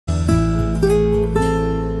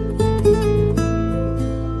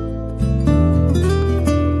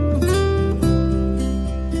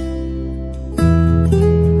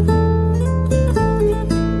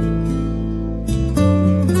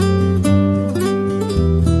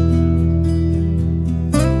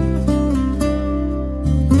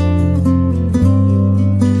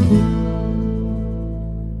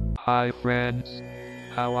friends.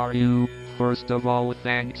 How are you? First of all,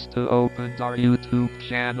 thanks to opened our YouTube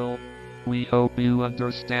channel. We hope you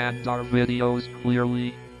understand our videos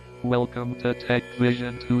clearly. Welcome to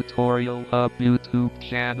techvision.tutorials Hub YouTube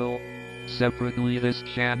channel. Separately, this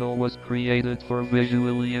channel was created for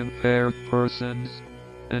visually impaired persons.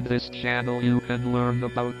 In this channel you can learn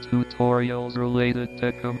about tutorials related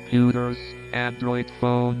to computers, Android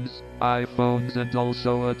phones, iPhones and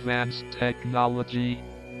also advanced technology.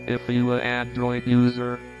 If you are an Android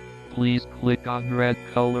user, please click on red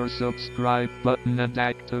color subscribe button and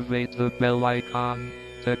activate the bell icon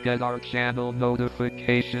to get our channel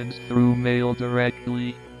notifications through mail directly.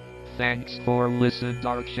 Thanks for listening to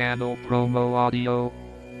our channel promo audio.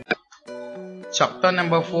 Chapter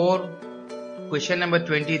number 4, question number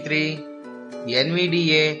 23,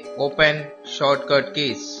 NVDA open shortcut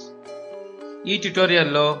keys. ఈ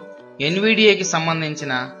ట్యుటోరియల్లో NVDA కి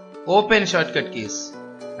సంబంధించిన open shortcut keys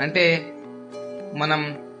అంటే మనం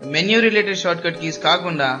menu related shortcut keys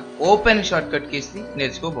కాకుండా open shortcut keys ని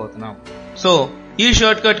నేర్చుకోబోతున్నాం. So ఈ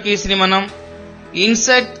shortcut keys ని మనం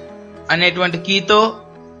ఇన్సర్ట్ అనేటువంటి కీతో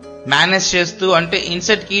మేనేజ్ చేస్తూ అంటే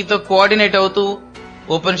ఇన్సర్ట్ కీతో కోఆర్డినేట్ అవుతూ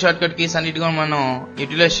ఓపెన్ షార్ట్కట్ కీస్ అన్నిటిగా మనం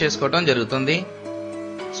యూటిలైజ్ చేసుకోవడం జరుగుతుంది.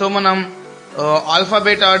 సో మనం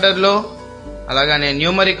ఆల్ఫాబెట్ ఆర్డర్లో అలాగనే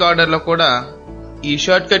న్యూమరిక్ ఆర్డర్లో కూడా ఈ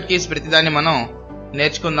షార్ట్కట్ కీస్ ప్రతిదాన్ని మనం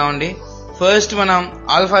నేర్చుకుందామండి. ఫస్ట్ మనం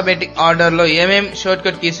ఆల్ఫాబెటిక్ ఆర్డర్లో ఏమేం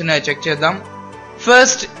షార్ట్కట్ కీస్ ఉన్నాయో చెక్ చేద్దాం.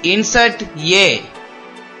 ఫస్ట్ ఇన్సర్ట్ ఏ.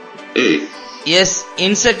 ఎస్,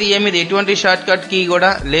 ఇన్సర్ట్ ఏ మీద ఎటువంటి షార్ట్కట్ కీ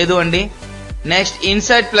కూడా లేదు అండి. Next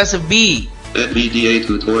insert plus B. NVDA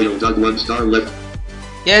tutorial.1 star left.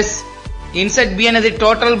 Yes, insert B అనేది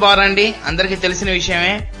టోటల్ బార్ అండి, అందరికి తెలిసిన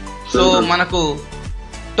విషయమే. సో మనకు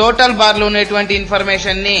టోటల్ బార్ లో ఉన్నటువంటి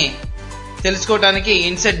ఇన్ఫర్మేషన్ ని తెలుసుకోవడానికి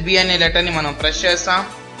ఇన్సర్ట్ బి అనే లెటర్ ని మనం ప్రెస్ చేస్తాం.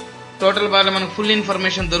 టోటల్ బార్ లో మనకు ఫుల్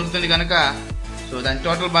ఇన్ఫర్మేషన్ దొరుకుతుంది కనుక సో దాన్ని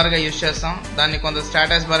టోటల్ బార్ గా యూజ్ చేస్తాం. దాన్ని కొంత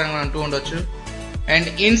స్టాటస్ బార్ అని అంటూ ఉండొచ్చు. And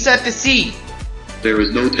insert C. There is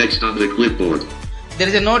no text on the clipboard. There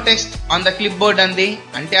is no text on the clipboard అంది.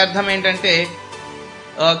 అంటే అర్థం ఏంటంటే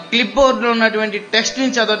క్లిప్ బోర్డ్ లో ఉన్నటువంటి టెక్స్ట్ ని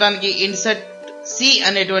చదవడానికి ఇన్సర్ట్ సి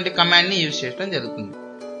అనేటువంటి కమాండ్ ని యూజ్ చేయడం జరుగుతుంది.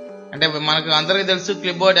 అంటే మనకు అందరికీ తెలుసు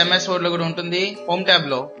క్లిప్ బోర్డ్ MS వర్డ్ లో కూడా ఉంటుంది, హోమ్ ట్యాబ్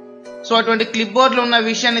లో. సో అటువంటి క్లిప్ బోర్డ్ లో ఉన్న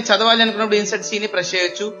విషయాన్ని చదవాలి అనుకున్నప్పుడు ఇన్సర్ట్ సి ని ప్రెస్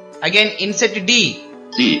చేయొచ్చు. Again insert D.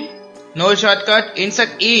 No short cut.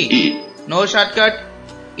 Insert ఈ. No short cut.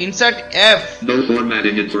 Insert F. No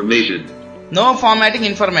formatting information. No formatting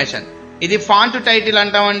information. ఇది ఫాంట్ టైటిల్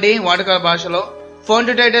అంటామండి వాడుక భాషలో.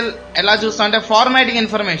 ఫాంట్ టైటిల్ ఎలా చూస్తాం అంటే ఫార్మాటింగ్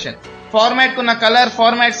ఇన్ఫర్మేషన్, ఫార్మాట్ కున్న colour,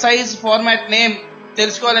 format size, format name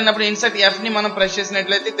తెలుసుకోవాలన్నప్పుడు insert F ని మనం ప్రెస్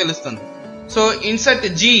చేసినట్లయితే తెలుస్తుంది. So insert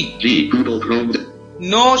G. Google Chrome.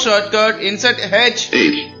 No short cut. Insert H.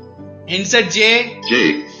 Insert జే.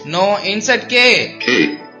 నో. ఇన్సర్ట్ కే.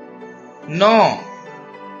 నో.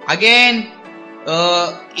 Again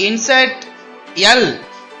insert L.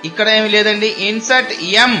 ఇక్కడ ఏమి లేదండి. Insert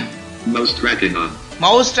M. Mouse tracking on.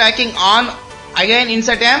 Mouse tracking on. Again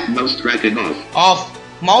insert M. Mouse tracking off. Of.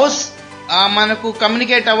 Mouse మనకు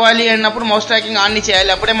communicate అవ్వాలి అన్నప్పుడు mouse tracking on ని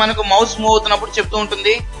చేయాలి. అప్పుడే మనకు మౌస్ మూవ్ అవుతున్నప్పుడు చెప్తూ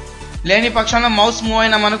ఉంటుంది. లేని పక్షంలో మౌస్ మూవ్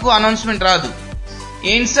అయినా మనకు అనౌన్స్మెంట్ రాదు.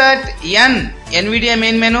 ఇన్సర్ట్ ఎన్. NVDA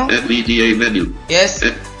main menu. NVDA menu. Yes.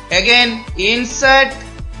 Again insert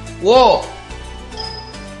ఓ.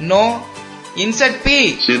 No. Insert P.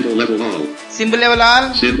 Symbol level all. Symbol level all.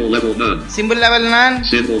 Symbol level none. Symbol level నన్.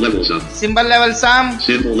 Symbol level some. Symbol level some.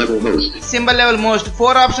 Symbol level most. Symbol level most.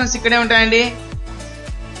 4 options ఇక్కడే ఉంటాయండి.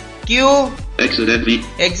 Queue. Exit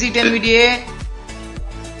exit NVDA.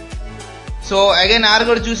 So again are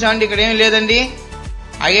కూడా చూసామండి, ఇక్కడ ఏం లేదండి.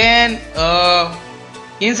 Again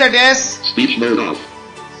insert yes. Speech mode off.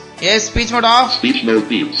 Yes. Speech mode of. Speech mode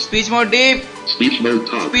deep. Speech mode deep. Speech mode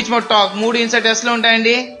talk. Speech mode talk. 3 insert yes లో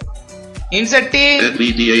ఉంటాయండి. Insert tea.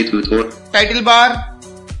 NVDA tutorial. Title bar.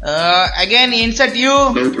 Again insert you.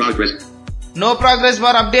 No progress. No progress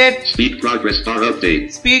bar update. Speak progress bar update.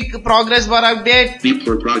 Speak progress bar update. Beep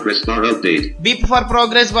for progress bar update. Beep for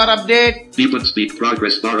progress bar update. Beep and speak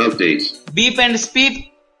progress bar updates. Beep and speak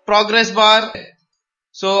progress bar.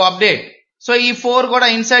 So update. So ఈ 4 కూడా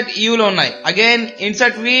insert you లో ఉన్నాయి. Again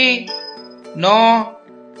insert we. No.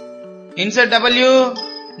 Insert W.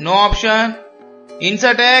 No option.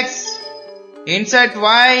 Insert X. Insert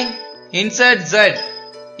why. Insert Z.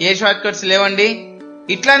 A short cuts లేవండి.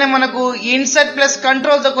 ఇట్లానే మనకు insert plus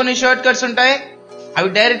control తో కొన్ని short cuts ఉంటాయి. అవి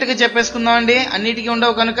డైరెక్ట్ గా చెప్పేసుకుందాం అండి, అన్నిటికీ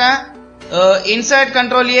ఉండవు కనుక. Insert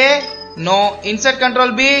control A. No. Insert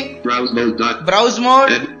control B. Browse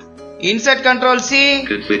mode. Insert control C.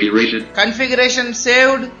 Configuration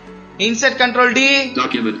saved. Insert control D.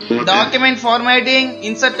 Document format. Document formatting.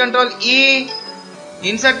 Insert control E.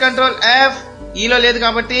 Insert control F, E లో లేదు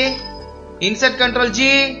కాబట్టి insert control G,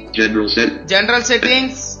 general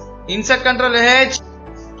settings, insert control H.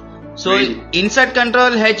 So insert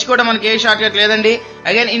control H కూడా మనకి ఏ short cut లేదండి.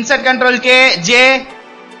 Again insert control J,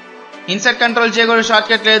 insert control J కూడా short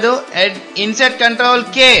cut లేదు. Insert control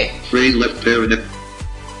K,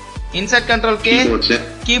 insert control K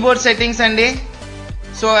keyboard settings అండి.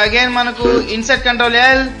 So again మనకు insert control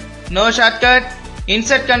L, no short cut.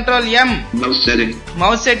 Insert control M,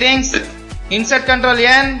 mouse settings. Insert control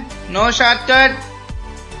N, no short cut.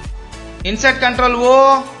 Insert control O,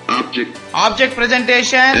 object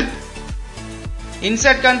presentation.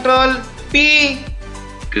 Insert control P,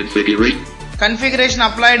 configuration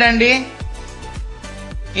applied అండి.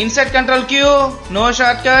 Insert control Q, no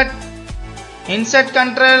short cut. Insert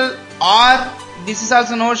control R, this is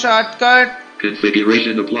also no short cut.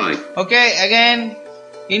 Configuration applied. Okay, again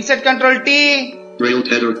insert control T, Braille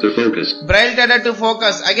tether to focus. Braille tether to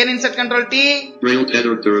focus. Again insert control T, Braille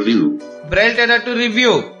tether to review. Braille tether to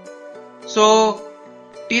review. So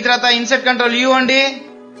T tarata insert control U andi,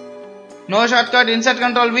 no shortcut. Insert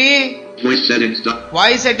control V, Voice settings.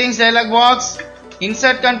 voice settings dialog box.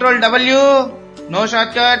 Insert control W, no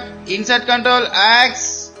shortcut. Insert control X,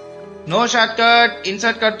 no shortcut.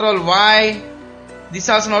 Insert control Y, this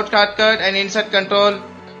also not shortcut. And insert control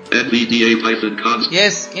NVDA Python console.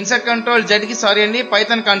 yes, insert control Z ki sorry andi,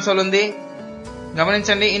 Python console undi,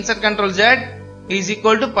 గమనించండి. insert control Z is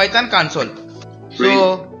equal to Python console.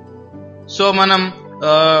 So మనం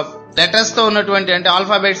letters తో ఉన్నటువంటి అంటే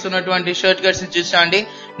alphabets ఉన్నటువంటి short cuts ని చూసామండి.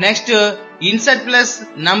 Next insert plus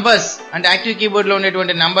numbers అంటే active keyboard లో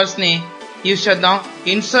ఉండేటువంటి నంబర్స్ ని యూజ్ చేద్దాం.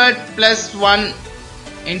 Insert plus 1,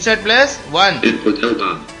 insert plus 1.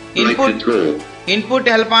 Input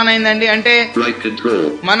help on అయిందండి. అంటే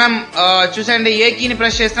మనం చూసండి ఏ కీని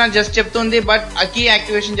ప్రెస్ చేసినా జస్ట్ చెప్తుంది, బట్ ఆ కీ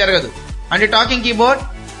యాక్టివేషన్ జరగదు. అంటే టాకింగ్ కీబోర్డ్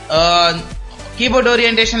కీబోర్డ్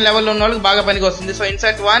ఓరియంటేషన్ లెవెల్లో ఉన్న వాళ్ళకి బాగా పనికి వస్తుంది. So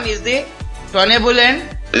insert 1 is the to enable and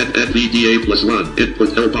NVDA plus 1 input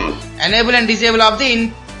help off. Enable and disable of the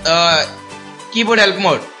keyboard help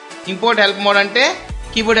mode. Import help mode అంటే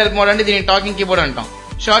keyboard help mode అంటే దీన్ని టాకింగ్ కీబోర్డ్ అంటాం.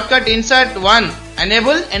 Shortcut insert 1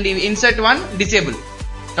 enable and insert 1 disable.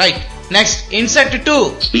 Right. Next insert 2.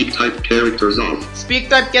 Speak type characters off. Speak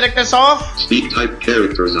type characters off. Speak type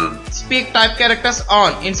characters on. Speak type characters on.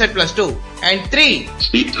 Insert plus 2. And 3.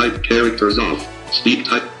 Speak type characters off. Speak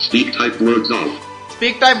type words off.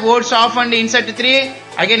 Speak type words off and insert 3.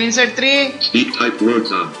 Again insert 3. Speak type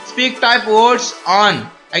words on. Speak type words on.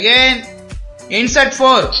 Again insert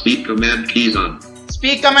 4. Speak command keys on.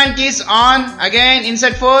 Speak command keys on. Again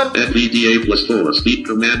insert 4. NVDA plus 4. Speak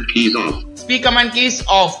command keys off. Speak command keys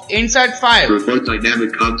off. Insert 5. Report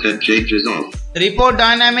dynamic content changes off. Report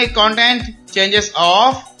dynamic content changes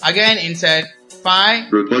off. Again insert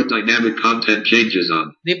 5. Report dynamic content changes on.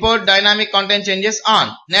 Report dynamic content changes on.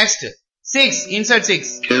 Next 6. Insert 6.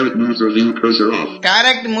 Caret moves review cursor off.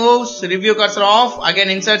 Caret moves review cursor off. Again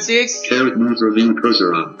insert 6. Caret moves review cursor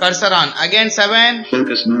on. Cursor on. Again 7.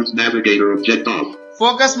 Focus moves navigator object off.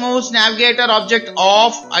 Focus moves navigator object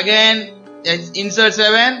off. Again insert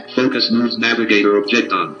 7. Focus moves navigator object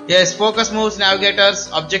on. Yes, focus moves navigators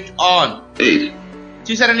object on. 8.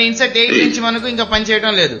 చూసారండి insert 8 నుంచి మనకు ఇంకా పని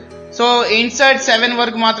చేయడం లేదు. So insert 7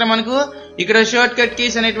 వరకు మాత్రం మనకు ఇక్కడ షార్ట్ కట్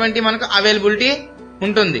కీస్ అనేటువంటి మనకు అవైలబిలిటీ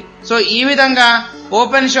ఉంటుంది. సో ఈ విధంగా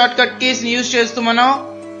ఓపెన్ షార్ట్ కట్ కీస్ ని యూజ్ చేస్తూ మనం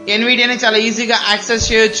ఎన్విడియాని చాలా ఈజీగా యాక్సెస్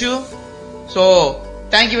చేయొచ్చు. So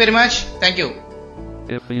thank you very much. Thank you.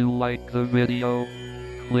 If you like the video,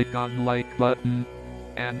 click on like button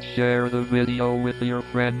and share the video with your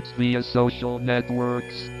friends via social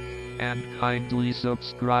networks, and kindly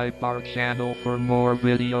subscribe our channel for more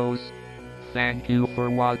videos. Thank you for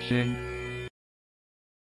watching.